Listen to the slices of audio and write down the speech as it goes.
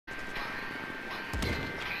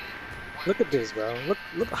Look at this, bro.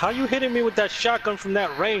 Look how you hitting me with that shotgun from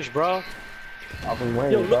that range, bro. Off in the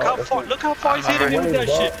range, Yo, look how far he's hitting me with that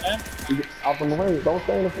shit, man. Off in the range, don't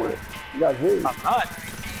stay in the front. You got hit. I'm not.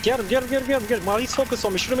 Get him. While he's focused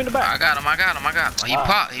on me, shoot him in the back. I got him. He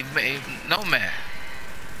popped. He no man.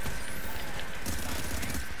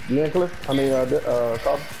 Nicholas, I mean,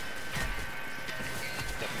 Cobb.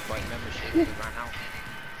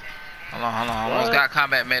 Hold on. Almost got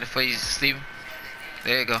combat made for you, Steven.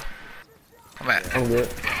 There you go. Come back. I'm good.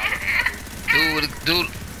 Dude.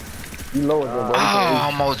 You lowered them, bro. Oh,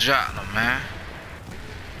 almost dropped him, man.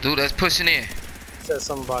 Dude, that's pushing in. Said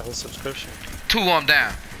something about his subscription. 2 of them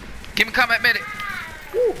down. Give me combat medic.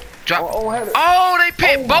 Drop. Oh, they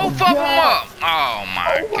picked both of them up. Oh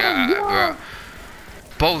my god, bro.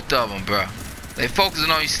 Both of them, bro. They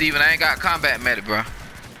focusing on you, Steven. I ain't got combat medic, bro.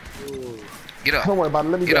 Get up. Don't worry about it.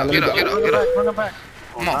 Let me get up. Bring him back.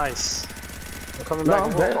 Come on. Nice. I'm coming back.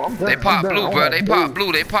 I'm done. They pop blue, bro. They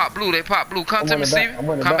pop blue. Come to me, Steven.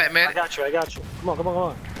 Combat medic. I got you. Come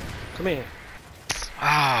on. Come in.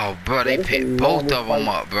 Oh, bro. They picked both of them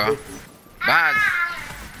up, bro. Bye.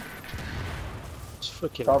 It's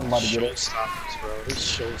freaking showstoppers, bro. These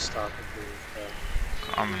showstoppers, bro.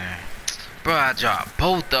 Come in. Bro, I dropped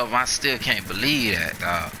both of them. I still can't believe that,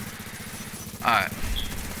 dog. Alright.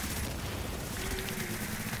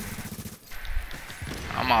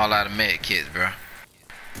 I'm all out of med kits, bro.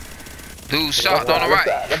 Dude shot on the right.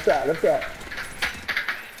 Left side.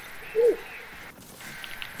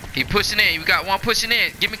 He pushing in. You got one pushing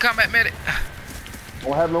in. Give me combat medic.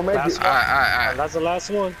 Don't have no med kits. Alright. That's the last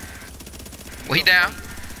one. Well, he down.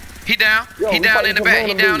 Yo, he down in the back.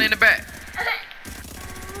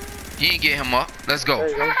 You ain't get him up. Let's go. There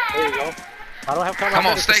you go. I don't have combat. Come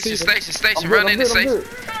on, station. Run into station.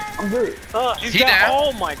 I'm good. He's down.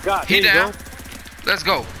 Oh my god. He down. Let's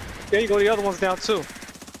go. There you go. The other one's down too.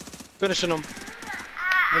 Finishing them.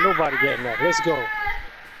 Ain't nobody getting that. Let's go.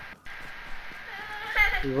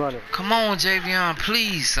 You running. Come on, Javion,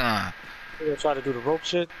 please, son. You gonna try to do the rope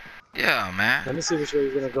shit? Yeah, man. Let me see which way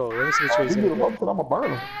he's gonna go. Let me see which way he's You gonna do the go. rope, 'cause I'ma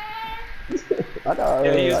burn him.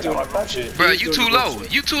 Yeah, he is doing the rope shit. Bro, you too low.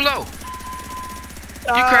 You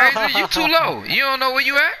crazy? You too low. You don't know where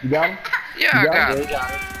you at? You got him? Yeah, I got him. You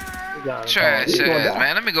got it. Trash ass,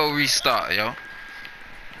 man. Let me go restart, yo.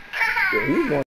 Yeah, he's going